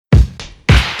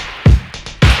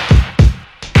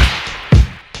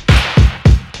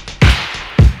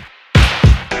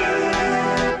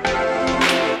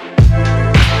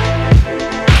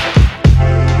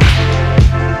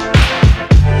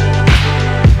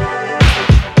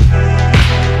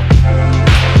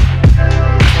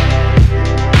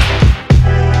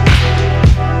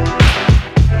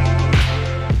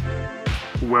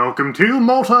Welcome to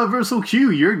Multiversal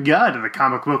Q, your guide to the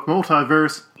comic book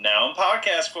multiverse. Now in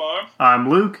podcast form. I'm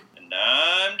Luke. And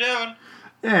I'm Devin.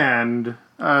 And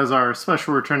as our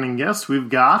special returning guest, we've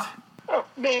got... Oh,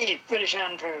 me, British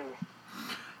Andrew.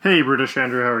 Hey, British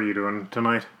Andrew, how are you doing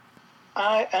tonight?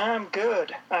 I am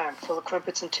good. I'm full of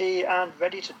crumpets and tea and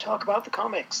ready to talk about the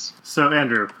comics. So,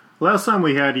 Andrew, last time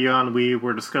we had you on, we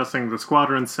were discussing the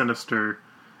Squadron Sinister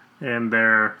and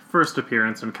their first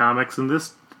appearance in comics, and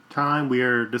this time we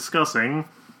are discussing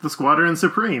the Squadron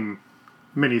Supreme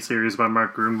miniseries by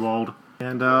Mark Gruenwald.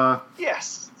 And,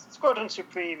 Yes, Squadron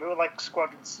Supreme, who are like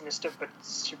Squadron Sinister, but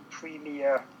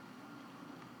supremier.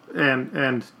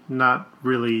 And not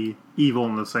really evil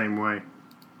in the same way.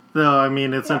 Though, I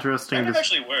mean, it's interesting Kind of to...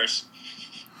 actually worse.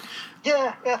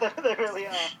 Yeah, they really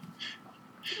are.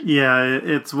 Yeah,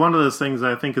 it's one of those things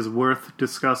I think is worth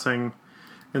discussing.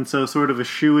 And so sort of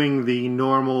eschewing the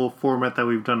normal format that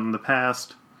we've done in the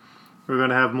past, we're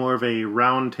going to have more of a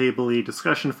round-table-y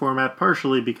discussion format,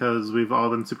 partially because we've all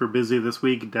been super busy this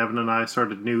week. Devin and I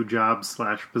started new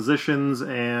jobs/positions,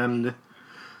 and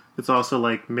it's also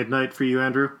like midnight for you,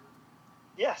 Andrew?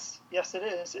 Yes, it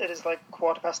is. It is like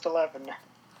 11:15.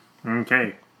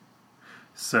 Okay.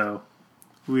 So,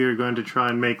 we are going to try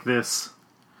and make this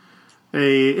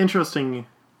a interesting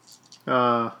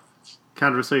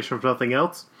conversation if nothing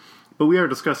else. But we are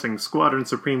discussing Squadron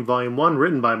Supreme Volume 1,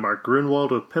 written by Mark Gruenwald,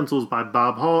 with pencils by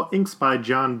Bob Hall, inks by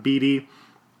John Beatty,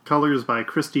 colors by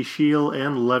Christy Scheel,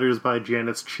 and letters by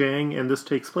Janice Chang, and this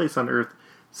takes place on Earth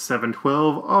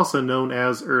 712, also known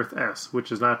as Earth S,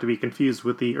 which is not to be confused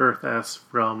with the Earth S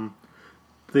from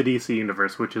the DC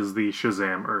Universe, which is the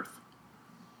Shazam Earth.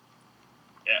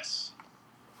 Yes.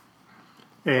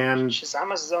 And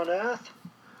Shazam is on Earth?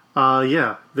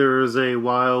 yeah, there was a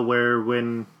while where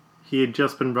when he had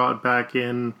just been brought back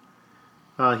in,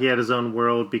 he had his own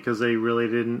world because they really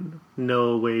didn't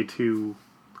know a way to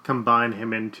combine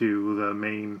him into the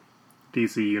main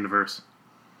DC Universe.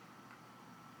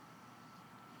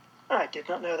 I did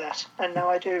not know that, and now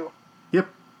I do. Yep.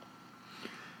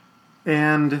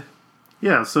 And,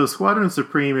 yeah, so Squadron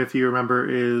Supreme, if you remember,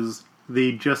 is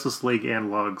the Justice League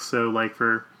analog. So, like,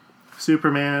 for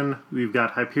Superman, we've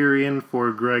got Hyperion.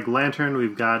 For Greg Lantern,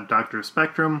 we've got Dr.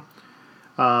 Spectrum.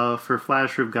 For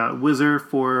Flash, we've got Whizzer.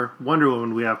 For Wonder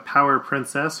Woman, we have Power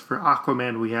Princess. For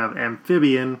Aquaman, we have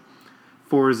Amphibian.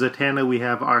 For Zatanna, we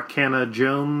have Arcana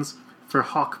Jones. For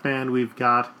Hawkman, we've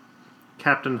got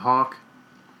Captain Hawk,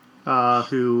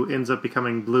 who ends up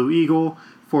becoming Blue Eagle.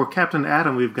 For Captain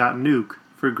Atom, we've got Nuke.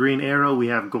 For Green Arrow, we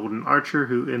have Golden Archer,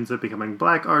 who ends up becoming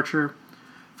Black Archer.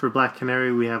 For Black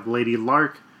Canary, we have Lady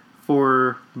Lark.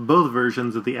 For both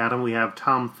versions of the Atom, we have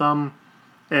Tom Thumb.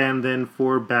 And then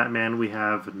for Batman, we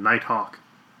have Nighthawk.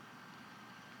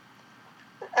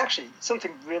 Actually,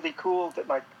 something really cool that,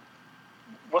 like,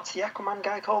 what's the Aquaman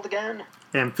guy called again?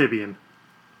 Amphibian.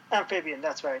 Amphibian,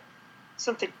 that's right.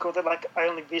 Something cool that, like, I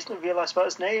only recently realized about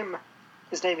his name.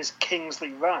 His name is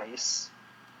Kingsley Rice.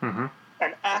 Mm-hmm.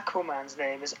 And Aquaman's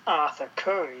name is Arthur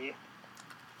Curry.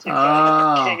 So you've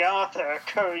got King Arthur,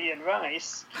 Curry, and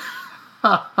Rice.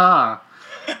 Ha ha!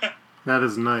 That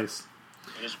is nice.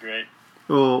 It is great.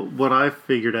 Well, what I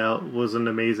figured out was an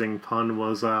amazing pun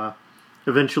was,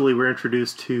 eventually we're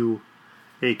introduced to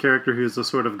a character who's a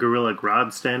sort of Gorilla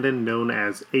Grodd stand-in known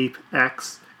as Ape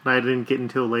X, and I didn't get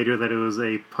until later that it was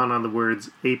a pun on the words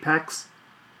Apex.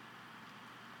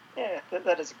 Yeah,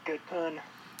 that is a good pun.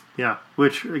 Yeah,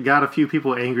 which got a few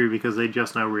people angry because they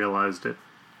just now realized it.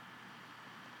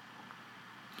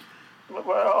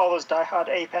 Well, all those diehard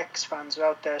Apex fans are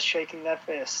out there shaking their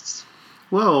fists.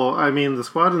 Well, I mean, the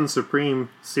Squadron Supreme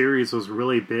series was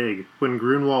really big. When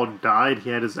Gruenwald died, he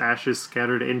had his ashes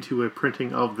scattered into a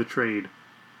printing of the trade.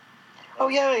 Oh,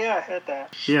 yeah, I heard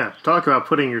that. Yeah, talk about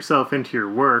putting yourself into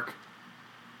your work.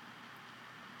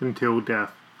 Until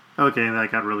death. Okay,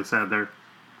 that got really sad there.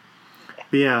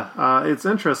 But yeah, it's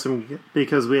interesting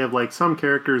because we have, like, some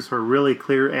characters who are really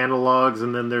clear analogs,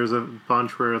 and then there's a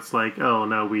bunch where it's like, oh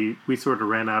no, we sort of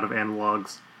ran out of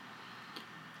analogs.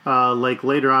 Like,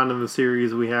 later on in the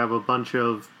series, we have a bunch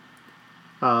of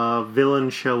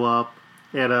villains show up,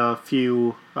 and a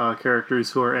few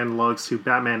characters who are analogs to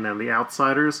Batman and the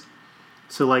Outsiders.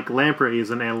 So, like, Lamprey is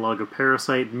an analog of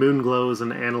Parasite, Moonglow is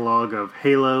an analog of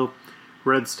Halo,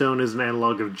 Redstone is an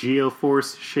analog of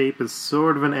Geoforce, Shape is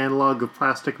sort of an analog of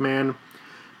Plastic Man,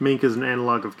 Mink is an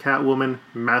analog of Catwoman,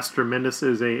 Master Menace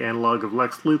is an analog of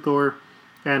Lex Luthor,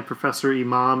 and Professor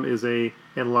Imam is an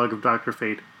analog of Dr.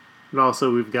 Fate. And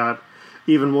also we've got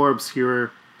even more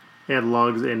obscure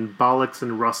analogs in Bollocks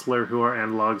and Rustler, who are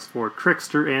analogs for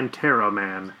Trickster and Terra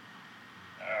Man.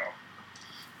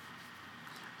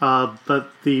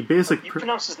 But the basic... You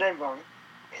pronounced his name wrong.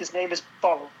 His name is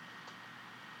Bollocks?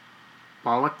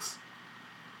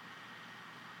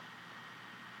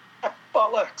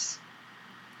 Bollocks.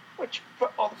 Which, for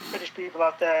all the British people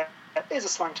out there, is a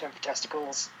slang term for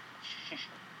testicles.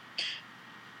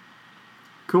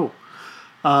 Cool.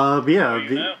 But yeah,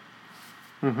 You know.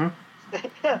 Mm-hmm.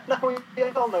 Yeah, now we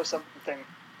all know something.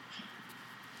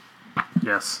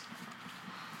 Yes.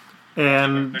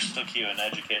 And... Crystal Q, an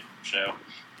educated show.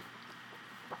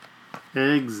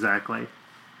 Exactly.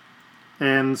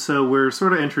 And so we're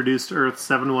sort of introduced to Earth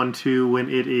 712 when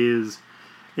it is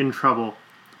in trouble.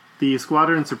 The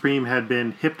Squadron Supreme had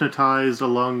been hypnotized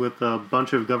along with a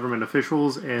bunch of government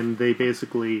officials, and they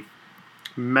basically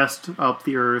messed up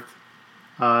the Earth,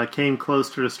 came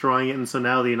close to destroying it, and so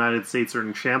now the United States are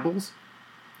in shambles.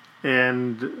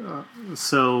 And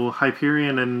so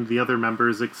Hyperion and the other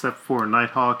members, except for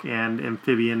Nighthawk and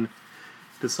Amphibian,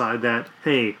 decide that,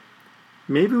 hey,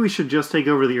 maybe we should just take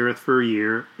over the Earth for a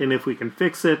year, and if we can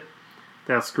fix it,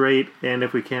 that's great, and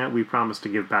if we can't, we promise to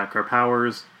give back our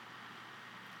powers.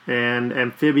 And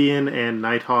Amphibian and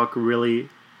Nighthawk really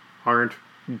aren't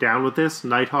down with this.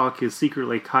 Nighthawk is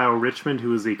secretly Kyle Richmond,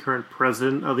 who is the current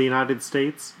president of the United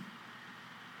States.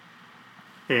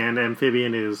 And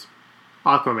Amphibian is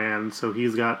Aquaman, so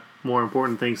he's got more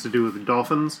important things to do with the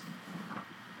dolphins.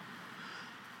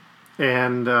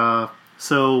 And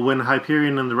so when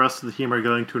Hyperion and the rest of the team are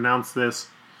going to announce this,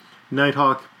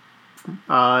 Nighthawk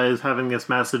is having this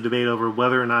massive debate over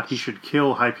whether or not he should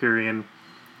kill Hyperion.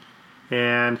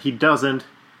 And he doesn't,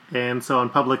 and so on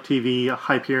public TV,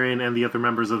 Hyperion and the other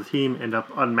members of the team end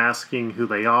up unmasking who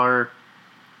they are,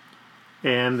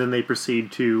 and then they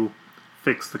proceed to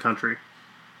fix the country.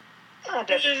 And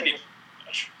everything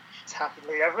is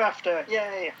happily ever after.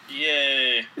 Yay!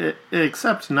 Yay!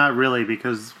 Except not really,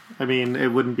 because, I mean, it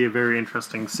wouldn't be a very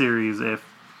interesting series if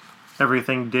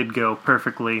everything did go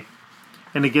perfectly.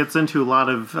 And it gets into a lot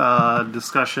of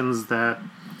discussions that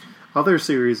other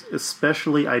series,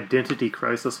 especially Identity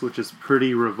Crisis, which is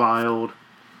pretty reviled,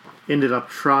 ended up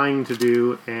trying to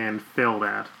do and failed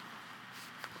at.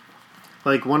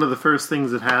 Like, one of the first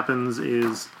things that happens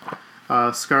is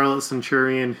Scarlet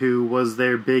Centurion, who was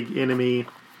their big enemy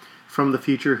from the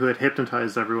future who had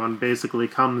hypnotized everyone, basically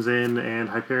comes in, and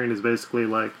Hyperion is basically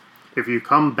like, if you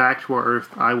come back to our Earth,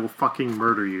 I will fucking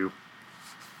murder you.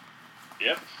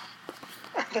 Yep.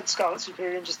 And then Scarlet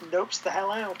Superior just nopes the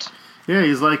hell out. Yeah,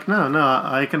 he's like, no,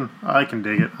 I can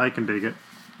dig it.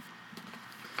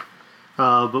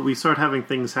 But we start having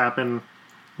things happen,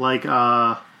 like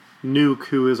Nuke,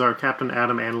 who is our Captain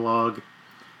Atom analog.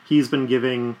 He's been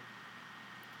giving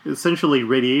essentially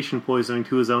radiation poisoning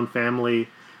to his own family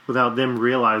without them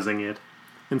realizing it.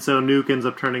 And so Nuke ends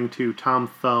up turning to Tom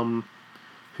Thumb,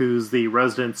 who's the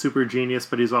resident super genius,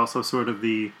 but he's also sort of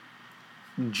the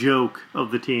joke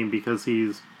of the team because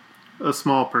he's a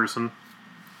small person,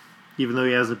 even though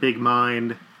he has a big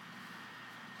mind.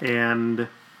 And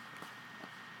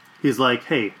he's like,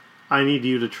 hey, I need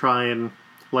you to try and,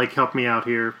 like, help me out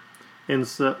here. And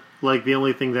so, like, the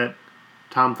only thing that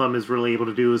Tom Thumb is really able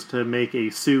to do is to make a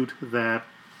suit that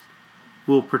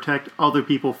will protect other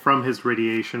people from his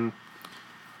radiation.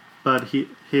 But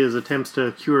his attempts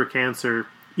to cure cancer,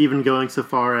 even going so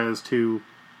far as to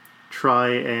try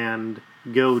and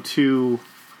go to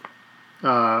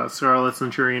Scarlet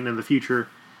Centurion in the future,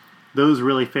 those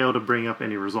really fail to bring up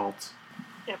any results.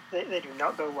 Yep, they do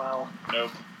not go well.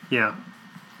 Nope. Yeah.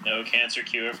 No cancer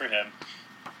cure for him.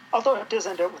 Although it does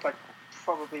end up with, like,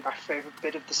 probably my favourite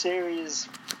bit of the series.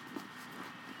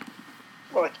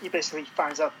 Well, like, he basically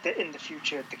finds out that in the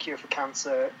future the cure for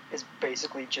cancer is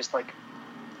basically just, like,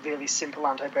 really simple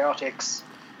antibiotics.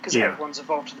 Because everyone's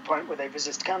evolved to the point where they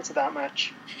resist cancer that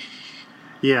much.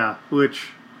 Yeah, which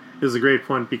is a great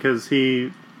point because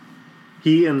he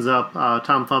ends up,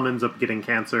 Tom Thumb ends up getting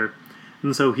cancer,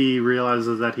 and so he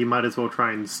realizes that he might as well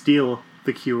try and steal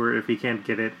the cure if he can't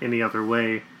get it any other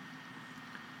way.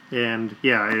 And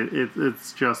yeah,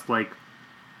 it's just like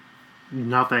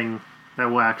nothing that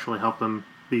will actually help them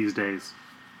these days.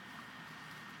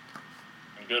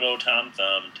 And good old Tom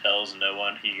Thumb tells no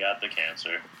one he got the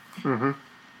cancer. Mm-hmm.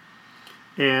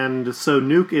 And so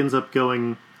Nuke ends up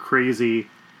going crazy,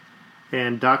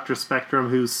 and Dr. Spectrum,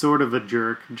 who's sort of a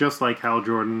jerk, just like Hal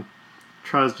Jordan,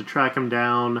 tries to track him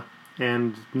down,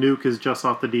 and Nuke is just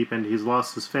off the deep end. He's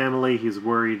lost his family, he's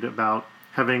worried about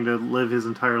having to live his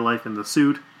entire life in the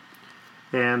suit,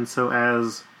 and so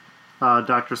as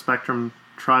Dr. Spectrum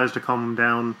tries to calm him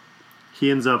down,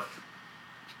 he ends up,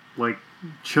 like,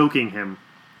 choking him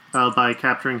by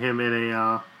capturing him in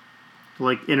a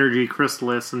energy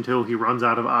chrysalis until he runs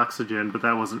out of oxygen, but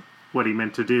that wasn't what he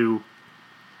meant to do.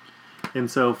 And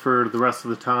so for the rest of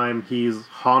the time, he's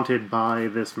haunted by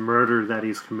this murder that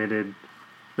he's committed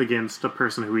against a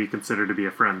person who he considered to be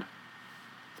a friend.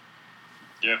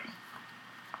 Yep.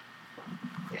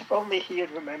 If only he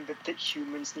had remembered that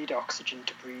humans need oxygen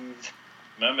to breathe.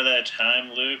 Remember that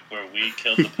time, Luke, where we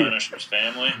killed the Punisher's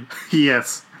family?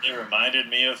 Yes. It reminded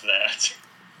me of that.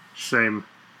 Same.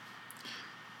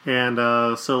 And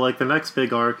so, like, the next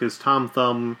big arc is Tom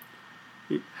Thumb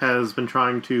has been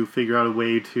trying to figure out a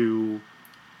way to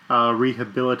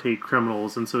rehabilitate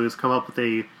criminals, and so he's come up with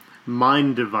a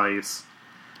mind device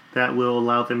that will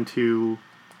allow them to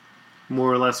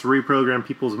more or less reprogram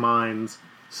people's minds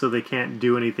so they can't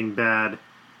do anything bad.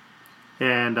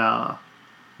 And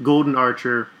Golden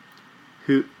Archer,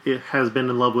 who has been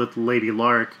in love with Lady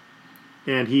Lark,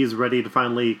 and he's ready to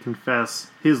finally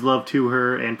confess his love to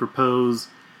her and propose,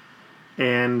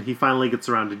 and he finally gets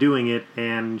around to doing it,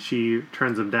 and she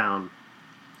turns him down.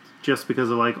 Just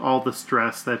because of, like, all the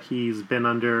stress that he's been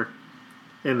under,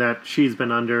 and that she's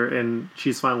been under, and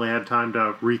she's finally had time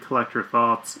to recollect her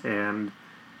thoughts, and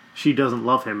she doesn't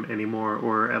love him anymore,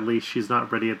 or at least she's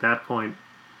not ready at that point.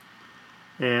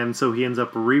 And so he ends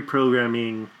up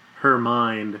reprogramming her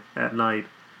mind at night,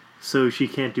 so she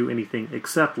can't do anything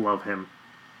except love him.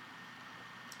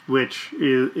 Which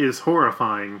is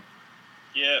horrifying.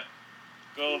 Yep.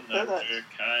 Golden Archer,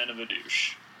 kind of a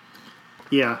douche.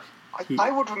 Yeah.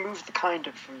 I would remove the kind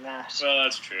of from that. Well,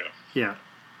 that's true. Yeah.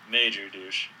 Major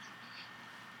douche.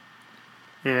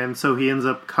 And so he ends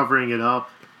up covering it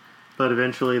up, but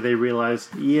eventually they realize,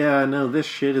 yeah, no, this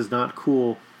shit is not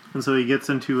cool. And so he gets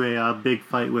into a big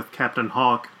fight with Captain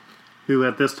Hawk, who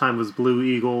at this time was Blue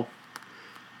Eagle,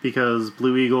 because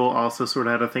Blue Eagle also sort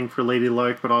of had a thing for Lady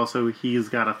Lark, but also he's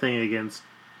got a thing against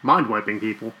mind-wiping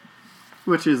people,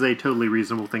 which is a totally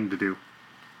reasonable thing to do.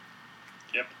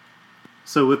 Yep.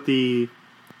 So with the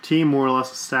team more or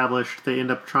less established, they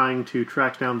end up trying to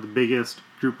track down the biggest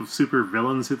group of super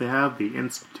villains who they have, the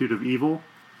Institute of Evil,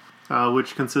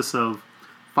 which consists of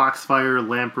Foxfire,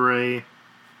 Lamprey,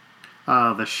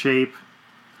 the Shape,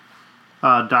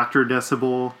 Dr.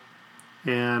 Decibel,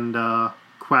 and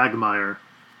Quagmire.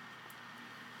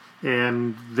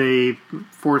 And they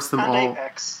force them all... And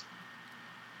Apex.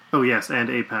 Oh yes, and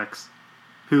Apex,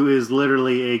 who is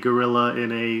literally a gorilla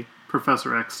in a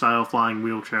Professor X-style flying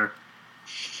wheelchair.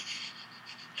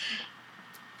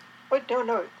 Wait,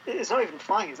 no, it's not even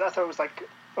flying. I thought it was like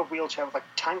a wheelchair with like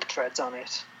tank treads on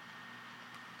it.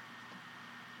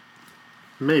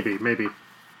 Maybe.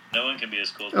 No one can be as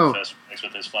cool as Professor X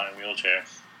with his flying wheelchair.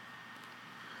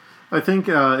 I think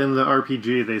in the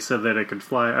RPG they said that it could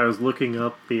fly. I was looking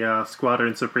up the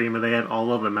Squadron Supreme and they had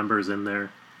all of the members in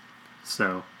there.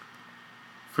 So,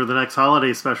 for the next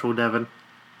holiday special, Devin.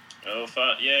 Oh,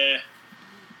 fun. Yeah.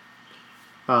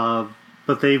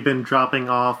 But they've been dropping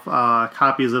off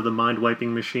copies of the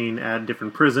mind-wiping machine at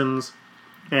different prisons.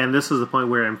 And this is the point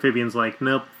where Amphibian's like,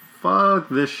 nope, fuck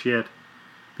this shit.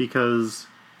 Because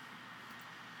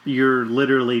you're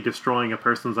literally destroying a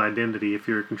person's identity if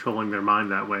you're controlling their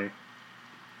mind that way.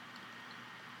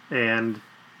 And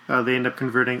they end up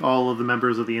converting all of the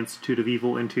members of the Institute of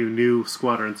Evil into new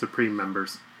Squadron Supreme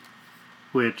members.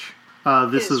 Which,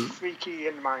 this is... freaky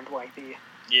and mind-wipey.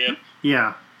 Yep.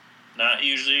 Yeah. Not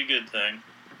usually a good thing.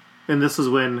 And this is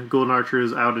when Golden Archer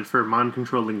is outed for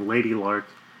mind-controlling Lady Lark.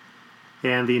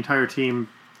 And the entire team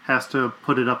has to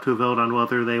put it up to a vote on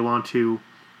whether they want to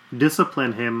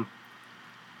discipline him,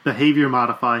 behavior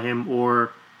modify him,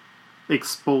 or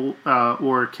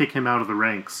or kick him out of the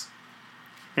ranks.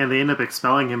 And they end up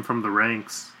expelling him from the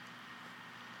ranks.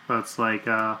 But it's like,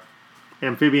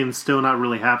 Amphibian's still not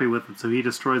really happy with it, so he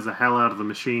destroys the hell out of the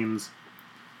machines.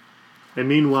 And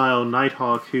meanwhile,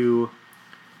 Nighthawk, who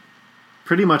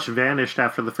pretty much vanished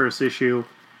after the first issue,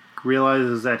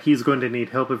 realizes that he's going to need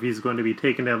help if he's going to be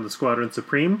taking down the Squadron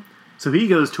Supreme. So he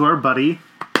goes to our buddy,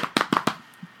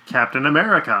 Captain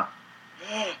America.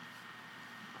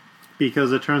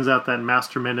 Because it turns out that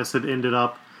Master Menace had ended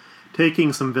up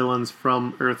taking some villains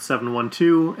from Earth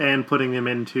 712 and putting them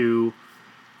into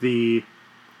the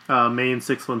main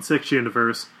 616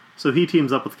 universe. So he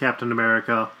teams up with Captain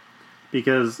America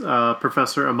because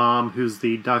Professor Imam, who's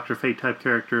the Dr. Fate type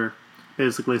character,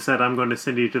 basically said, I'm going to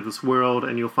send you to this world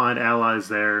and you'll find allies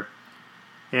there.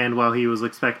 And while he was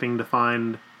expecting to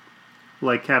find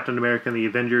like Captain America and the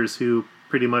Avengers, who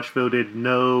pretty much voted,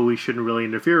 no, we shouldn't really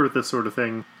interfere with this sort of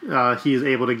thing, he's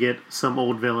able to get some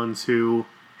old villains who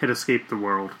had escaped the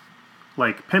world,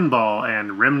 like Pinball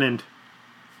and Remnant.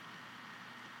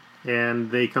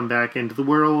 And they come back into the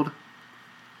world,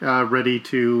 ready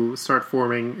to start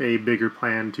forming a bigger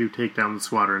plan to take down the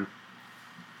Squadron.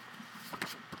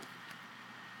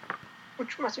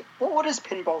 Which reminds me, what is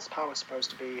Pinball's power supposed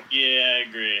to be? Yeah, I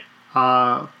agree.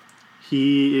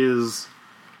 He is...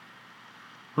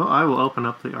 Well, I will open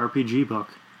up the RPG book.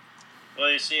 Well,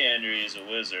 you see, Andrew, he's a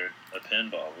wizard. A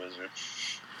pinball wizard.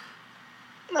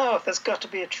 No, there's got to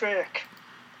be a trick.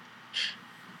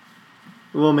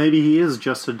 Well, maybe he is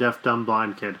just a deaf, dumb,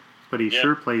 blind kid. But he Yep.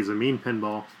 sure plays a mean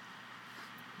pinball.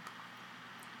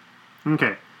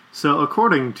 Okay, so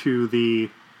according to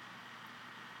the...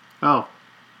 Oh.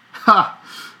 Ha!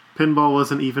 Pinball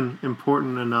wasn't even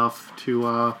important enough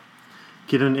to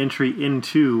get an entry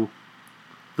into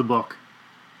the book.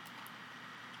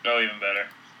 Oh, even better.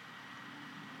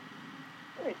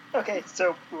 Okay,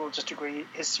 so we'll just agree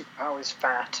his superpower is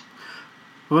fat.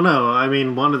 Well, no, I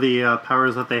mean, one of the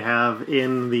powers that they have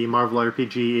in the Marvel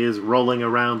RPG is rolling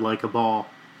around like a ball.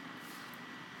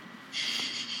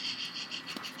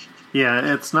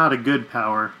 Yeah, it's not a good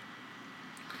power.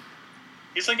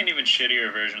 He's like an even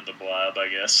shittier version of the Blob, I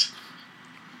guess.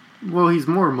 Well, he's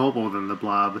more mobile than the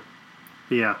Blob.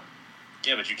 But yeah.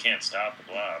 Yeah, but you can't stop the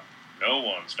Blob. No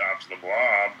one stops the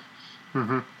Blob.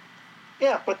 Mm-hmm.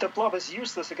 Yeah, but the Blob is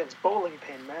useless against Bowling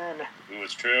Pin, man. Ooh,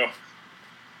 it's true.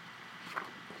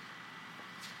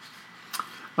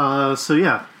 So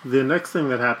yeah, the next thing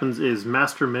that happens is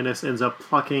Master Menace ends up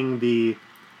plucking the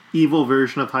evil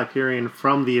version of Hyperion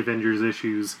from the Avengers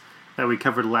issues that we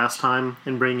covered last time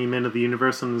and bringing him into the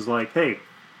universe and is like, hey,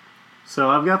 so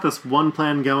I've got this one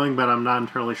plan going, but I'm not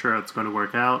entirely sure how it's going to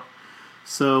work out.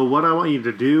 So what I want you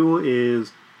to do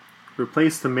is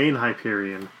replace the main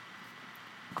Hyperion,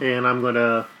 and I'm going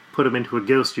to put him into a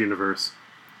ghost universe.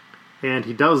 And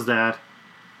he does that,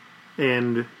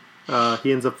 and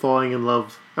he ends up falling in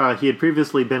love. He had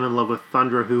previously been in love with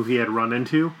Thundra, who he had run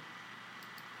into.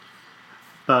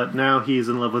 But now he's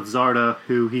in love with Zarda,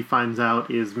 who he finds out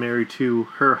is married to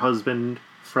her husband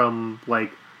from,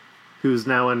 like, who's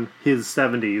now in his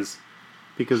 70s.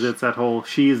 Because it's that whole,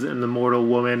 she's an immortal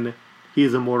woman,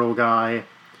 he's a mortal guy.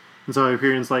 And so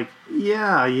Hyperion's like,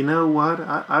 yeah, you know what?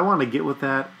 I want to get with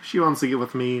that. She wants to get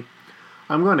with me.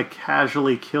 I'm going to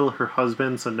casually kill her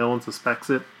husband so no one suspects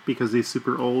it because he's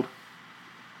super old.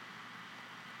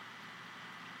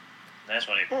 That's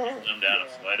when he pulls him down a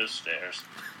flight of stairs.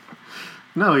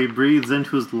 No, he breathes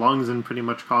into his lungs and pretty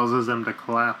much causes them to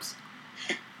collapse.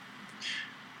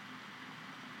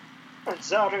 And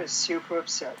Zarda is super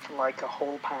upset for like a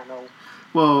whole panel.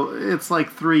 Well, it's like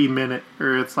 3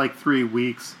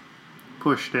 weeks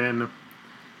pushed in.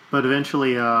 But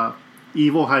eventually,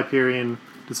 evil Hyperion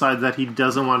decides that he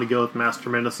doesn't want to go with Master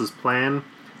Menace's plan.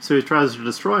 So he tries to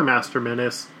destroy Master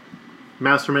Menace.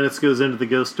 Master Menace goes into the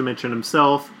Ghost Dimension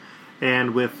himself,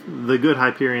 and with the good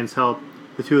Hyperion's help,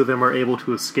 the two of them are able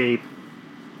to escape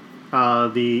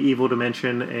the evil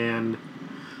dimension, and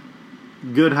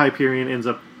good Hyperion ends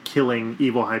up killing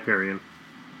evil Hyperion.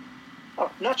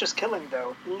 Oh, not just killing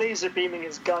though, laser beaming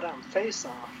his goddamn face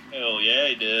off. Hell yeah,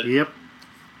 he did. Yep.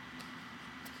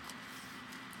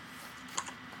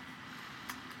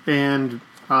 And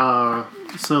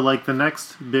so like the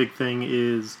next big thing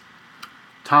is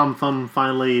Tom Thumb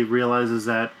finally realizes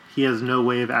that he has no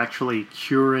way of actually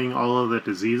curing all of the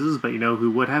diseases, but you know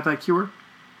who would have that cure?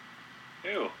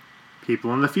 Who?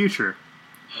 People in the future.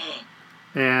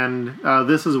 And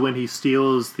this is when he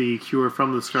steals the cure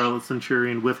from the Scarlet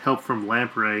Centurion with help from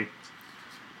Lamprey.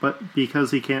 But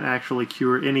because he can't actually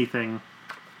cure anything,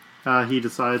 he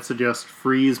decides to just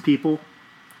freeze people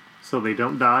so they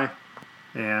don't die.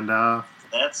 And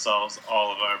that solves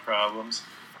all of our problems.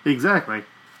 Exactly.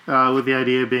 With the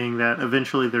idea being that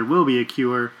eventually there will be a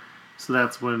cure, so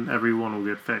that's when everyone will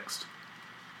get fixed.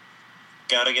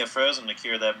 Gotta get frozen to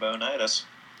cure that bonitis.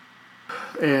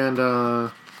 And,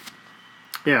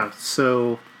 yeah,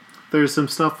 so there's some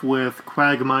stuff with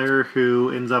Quagmire,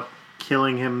 who ends up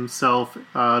killing himself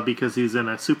because he's in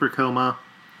a super coma.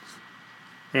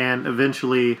 And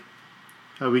eventually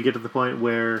we get to the point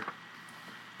where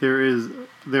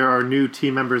there are new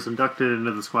team members inducted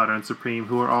into the Squadron Supreme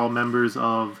who are all members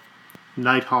of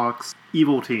Nighthawk's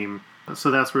evil team. So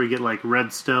that's where you get like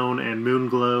Redstone and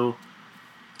Moonglow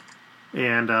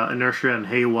and Inertia and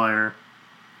Haywire.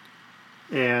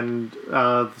 And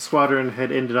the Squadron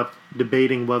had ended up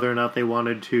debating whether or not they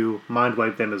wanted to mind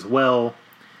wipe them as well.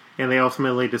 And they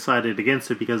ultimately decided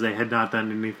against it because they had not done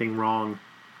anything wrong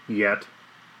yet.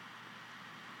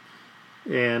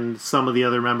 And some of the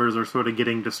other members are sort of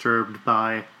getting disturbed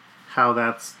by how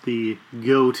that's the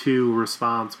go-to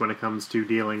response when it comes to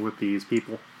dealing with these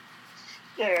people.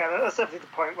 Yeah, that's definitely the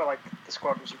point where like the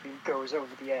Squadron Supreme goes over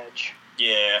the edge.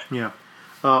 Yeah. Yeah.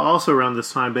 Also around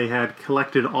this time, they had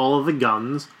collected all of the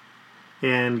guns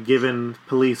and given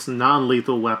police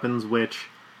non-lethal weapons, which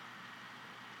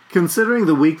considering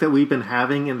the week that we've been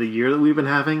having and the year that we've been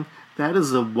having, that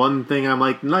is the one thing I'm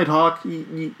like, Nighthawk,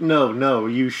 no,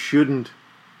 you shouldn't.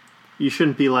 You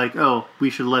shouldn't be like, oh, we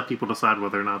should let people decide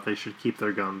whether or not they should keep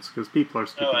their guns, because people are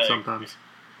stupid sometimes.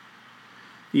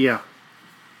 Yeah.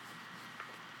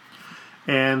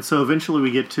 And so eventually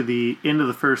we get to the end of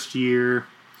the first year,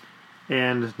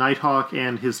 and Nighthawk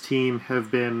and his team have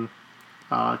been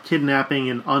kidnapping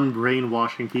and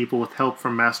unbrainwashing people with help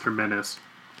from Master Menace.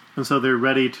 And so they're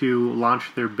ready to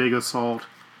launch their big assault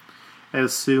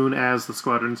as soon as the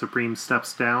Squadron Supreme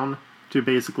steps down to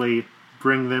basically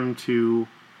bring them to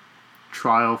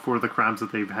trial for the crimes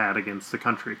that they've had against the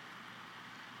country.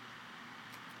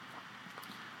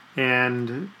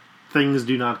 And things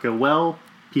do not go well.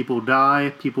 People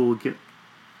die. People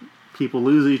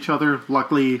lose each other.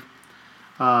 Luckily,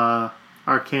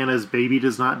 Arcana's baby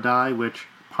does not die, which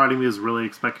part of me is really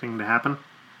expecting to happen.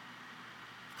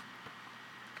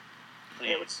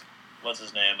 What's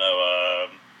his name? Oh,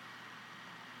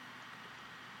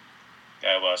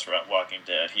 guy was Walking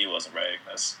Dead. He wasn't writing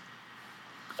this.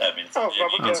 That means Robert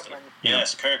Kirkman.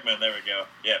 Yes, Kirkman. There we go.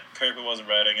 Yeah, Kirkman wasn't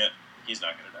writing it. He's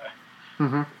not going to die.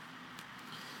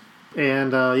 Mm-hmm.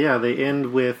 And they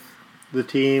end with the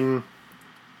team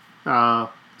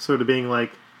sort of being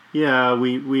like, yeah,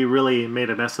 we really made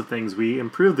a mess of things. We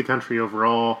improved the country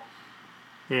overall,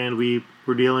 and we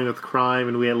were dealing with crime,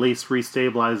 and we at least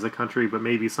restabilized the country, but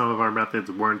maybe some of our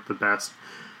methods weren't the best.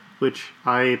 Which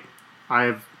I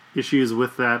have issues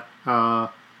with that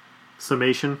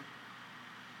summation.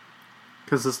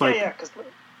 Because it's like... Yeah, because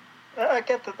I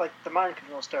get that, like, the mind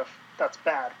control stuff, that's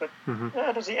bad, but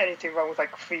I don't see anything wrong with,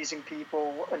 like, freezing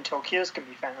people until cures can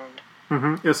be found.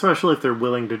 Mm-hmm. Especially if they're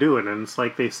willing to do it, and it's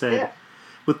like they said,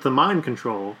 with the mind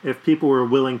control, if people were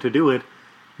willing to do it,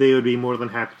 they would be more than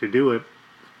happy to do it.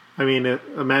 I mean,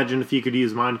 imagine if you could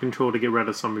use mind control to get rid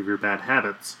of some of your bad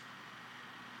habits.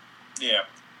 Yeah.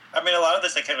 I mean, a lot of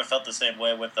this I kind of felt the same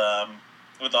way with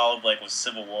all of, like, with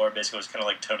Civil War. Basically, it was kind of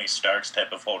like Tony Stark's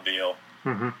type of whole deal.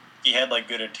 Mm-hmm. He had, like,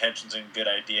 good intentions and good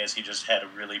ideas. He just had a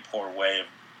really poor way of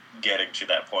getting to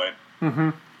that point. Mm-hmm.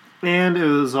 And it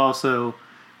was also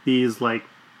these, like,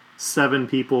 7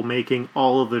 people making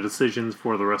all of the decisions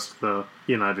for the rest of the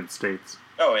United States.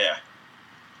 Oh, yeah.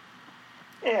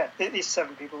 Yeah, these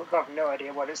 7 people have no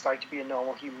idea what it's like to be a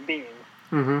normal human being.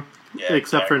 Mm-hmm. Yeah,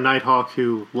 except for Nighthawk,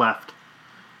 who left.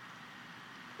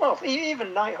 Well,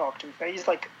 even Nighthawk, to be fair, he's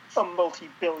like a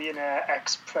multi-billionaire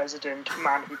ex-president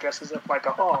man who dresses up like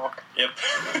a hawk. Yep.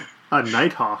 A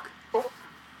Nighthawk.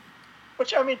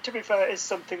 Which, I mean, to be fair, is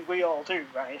something we all do,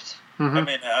 right? Mm-hmm. I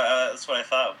mean, that's what I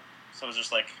thought. So it was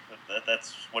just like,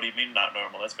 that's, what do you mean not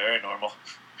normal? That's very normal.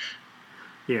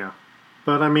 Yeah.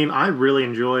 But, I mean, I really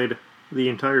enjoyed the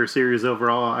entire series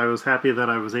overall. I was happy that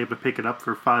I was able to pick it up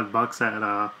for $5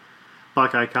 at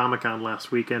Buckeye Comic-Con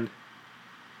last weekend.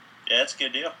 Yeah, it's a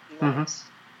good deal. Nice. Mm-hmm.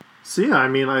 So yeah, I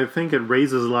mean, I think it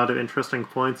raises a lot of interesting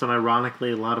points, and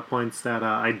ironically, a lot of points that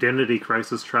Identity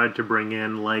Crisis tried to bring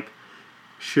in, like,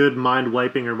 should mind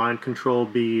wiping or mind control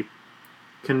be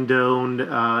condoned?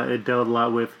 It dealt a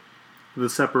lot with the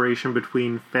separation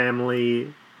between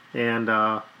family and,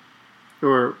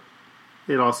 or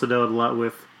it also dealt a lot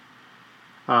with,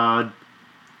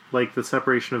 like, the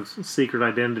separation of secret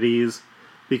identities,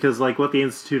 because, like, what the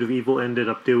Institute of Evil ended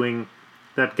up doing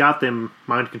that got them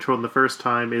mind controlled the first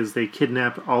time is they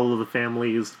kidnapped all of the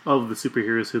families of the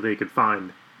superheroes who they could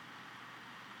find.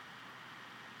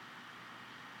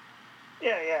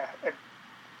 Yeah. It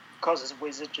causes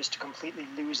Wizard just to completely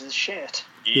lose his shit.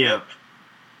 Yep.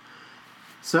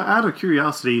 So, out of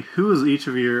curiosity, who is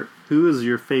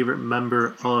your favorite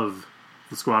member of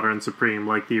the Squadron Supreme,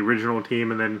 like the original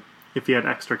team, and then if you had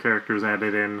extra characters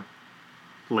added in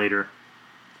later?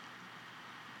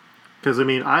 Because, I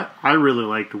mean, I really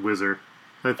liked Wizard.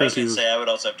 I was going to say, I would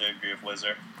also have to agree with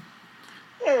Wizard.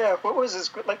 Yeah, what was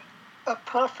his... Like,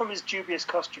 apart from his dubious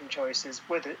costume choices,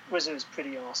 Wizard is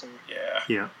pretty awesome.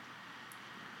 Yeah.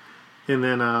 And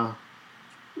then,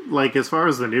 like, as far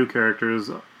as the new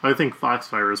characters, I think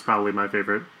Foxfire is probably my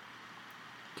favorite.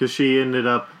 Because she ended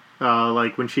up,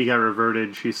 like, when she got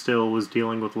reverted, she still was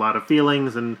dealing with a lot of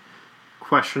feelings and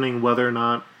questioning whether or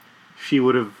not she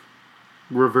would have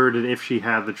reverted if she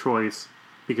had the choice,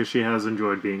 because she has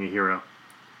enjoyed being a hero.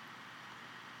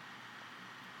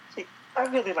 See, I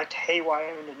really liked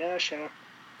Haywire and Inertia.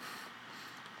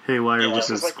 Haywire with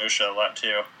his Inertia a lot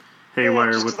too.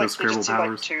 Haywire with the scribble powers.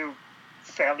 Like 2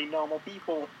 fairly normal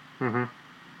people. Mm-hmm.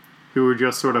 Who were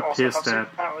just sort of pissed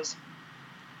at. Powers.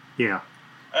 Yeah.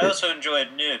 I also enjoyed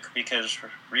Nuke because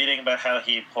reading about how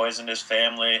he poisoned his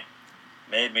family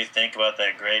made me think about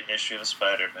that great issue of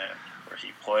Spider-Man where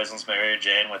he poisons Mary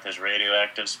Jane with his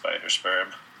radioactive spider sperm.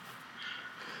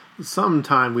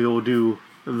 Sometime we will do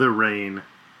The Rain.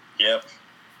 Yep.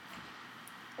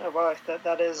 Oh, well,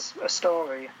 that is a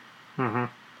story. Mm-hmm.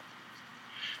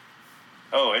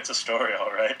 Oh, it's a story,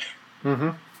 all right. Mm-hmm.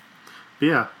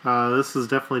 Yeah, this has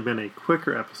definitely been a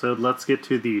quicker episode. Let's get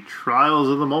to the Trials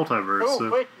of the Multiverse.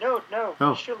 Oh, wait, no.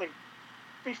 Oh. Surely,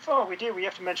 before we do, we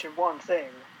have to mention one thing.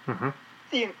 Mm-hmm.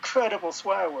 The incredible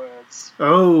swear words.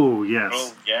 Oh, yes.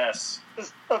 Oh, yes.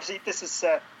 Obviously, this is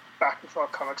set back before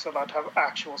comics were allowed to have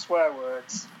actual swear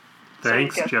words.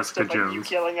 Thanks, so you get Jessica stuff Jones. like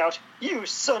you yelling out, "You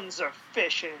sons of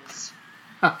fishes!"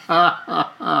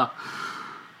 I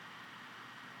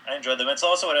enjoyed them. It's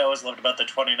also what I always loved about the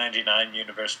 2099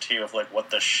 universe, too, of, like, what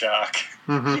the shock.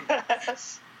 Mm-hmm.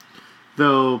 Yes.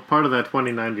 Though part of that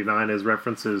 2099 is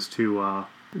references to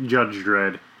Judge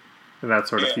Dredd and that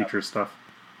sort of future stuff.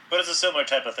 But it's a similar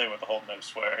type of thing with the whole no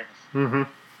swearing. Mm-hmm.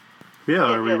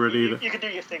 Yeah, are we ready to... You can do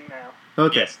your thing now.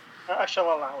 Okay. Yes. I shall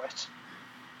allow it.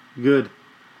 Good.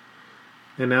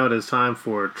 And now it is time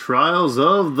for Trials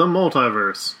of the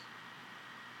Multiverse.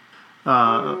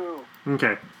 Ooh.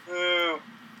 Okay. Ooh.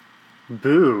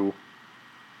 Boo.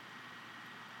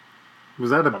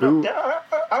 Was that a boo? No,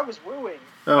 I was wooing.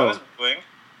 I Oh, was booing.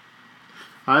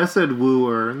 I said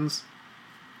woo earns.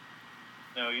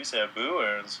 No, you said boo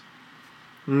earns.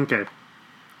 Okay.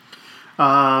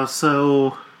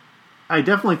 So I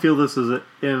definitely feel this is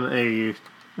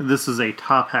a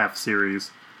top half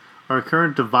series. Our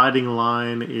current dividing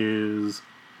line is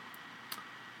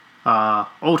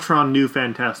Ultron New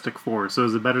Fantastic Four. So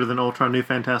is it better than Ultron New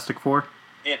Fantastic Four?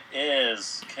 It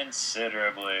is,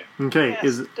 considerably. Okay, Yes,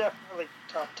 is it definitely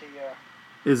top tier.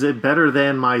 is it better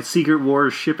than my Secret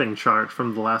Wars shipping chart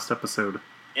from the last episode?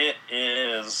 It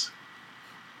is.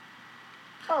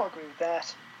 I'll agree with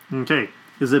that. Okay,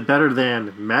 is it better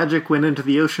than Magic went into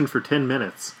the ocean for 10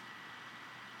 minutes?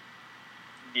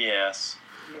 Yes.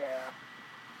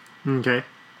 Yeah. Okay.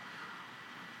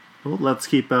 Well, let's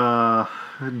keep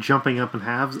jumping up in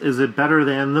halves. Is it better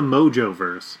than the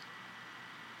Mojoverse?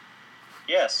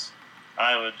 Yes.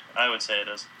 I would say it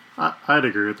is. I'd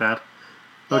agree with that.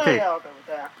 Okay. Yeah, I'll go with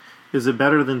that. Is it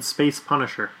better than Space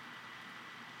Punisher?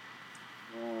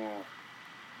 Ooh.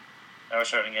 Now we're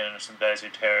starting to get into some dicey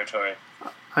territory.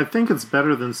 I think it's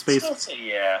better than Space... Still say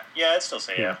yeah. Yeah, I'd still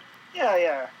say yeah.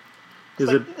 Yeah. Is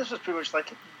Like, it... This was pretty much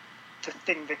like the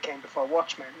thing that came before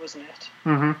Watchmen, wasn't it?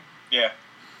 Mm-hmm. Yeah.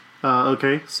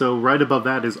 Okay, so right above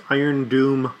that is Iron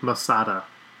Doom Masada.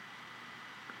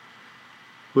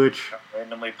 Which... A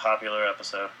randomly popular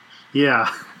episode.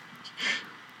 Yeah.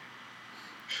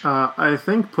 I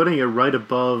think putting it right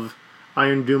above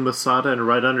Iron Doom Masada and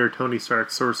right under Tony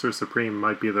Stark's Sorcerer Supreme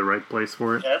might be the right place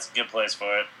for it. Yeah, that's a good place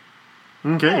for it.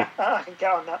 Okay. Yeah, I can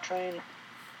get on that train.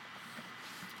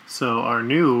 So our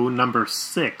new number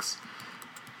 6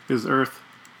 is Earth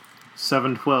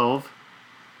 712,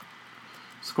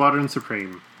 Squadron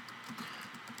Supreme.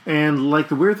 And like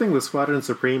the weird thing with Squadron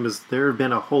Supreme is there have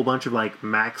been a whole bunch of like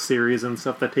Max series and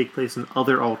stuff that take place in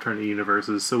other alternate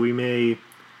universes, so we may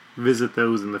visit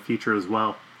those in the future as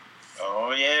well.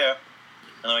 Oh, yeah.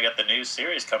 And then we got the new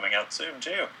series coming out soon,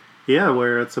 too. Yeah,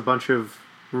 where it's a bunch of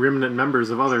remnant members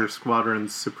of other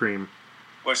Squadrons Supreme.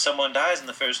 Where someone dies in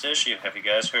the first issue. Have you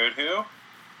guys heard who?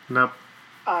 Nope.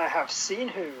 I have seen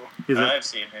who. I've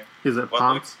seen who. Is it What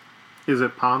Ponce? Is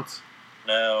it Ponce?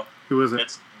 No. Who is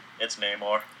it? It's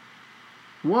Namor.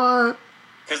 What?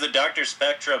 Because the Dr.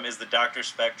 Spectrum is the Dr.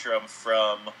 Spectrum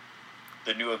from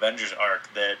the new Avengers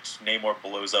arc that Namor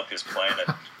blows up his planet.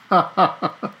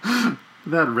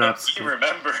 That raps. He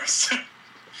remembers.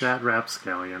 That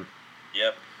rapscallion.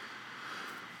 Yep.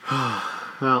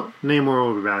 Well, Namor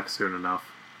will be back soon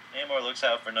enough. Namor looks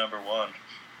out for number 1.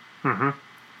 Mm-hmm.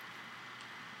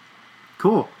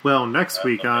 Cool. Well, next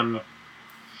week on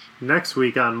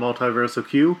Multiversal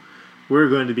Q, we're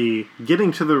going to be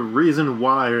getting to the reason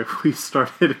why we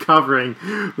started covering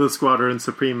the Squadron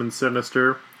Supreme and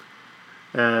Sinister,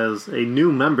 as a new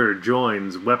member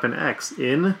joins Weapon X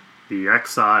in the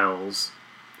Exiles.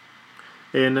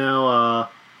 And now,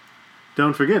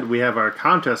 don't forget, we have our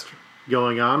contest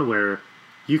going on where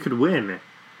you could win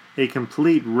a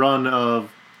complete run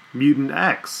of Mutant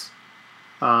X,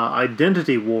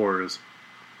 Identity Wars,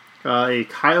 a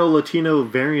Kyle Latino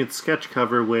variant sketch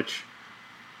cover, which,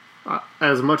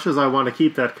 as much as I want to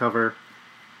keep that cover,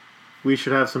 we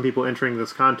should have some people entering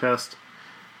this contest.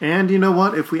 And you know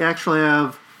what? If we actually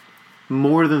have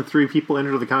more than 3 people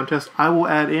enter the contest, I will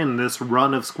add in this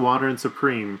run of Squadron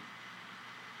Supreme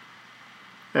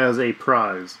as a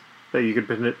prize that you could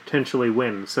potentially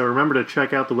win. So remember to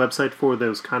check out the website for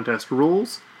those contest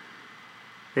rules.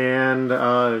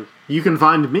 And you can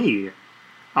find me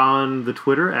on the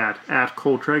Twitter at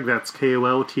Koltreg, that's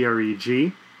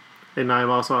KOLTREG. And I'm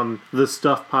also on The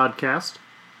Stuff Podcast.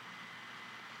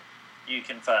 You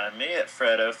can find me at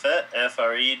FreddoFett,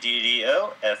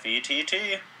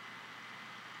 FreddoFett.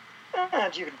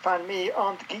 And you can find me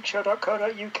on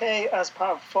thegeekshow.co.uk as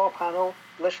part of 4Panel,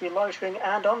 Literary Loitering,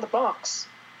 and on the box.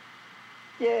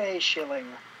 Yay, shilling.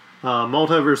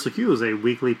 Multiverse Q is a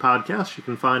weekly podcast. You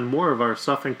can find more of our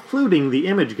stuff, including the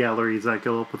image galleries that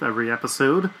go up with every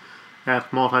episode,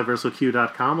 at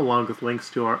multiverseq.com, along with links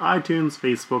to our iTunes,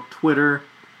 Facebook, Twitter,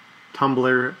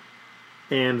 Tumblr,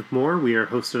 and more. We are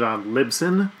hosted on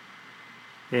Libsyn,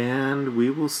 and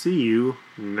we will see you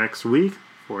next week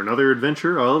for another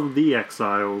adventure of the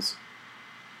Exiles.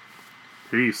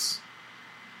 Peace.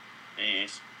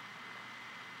 Peace.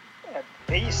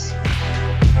 Peace.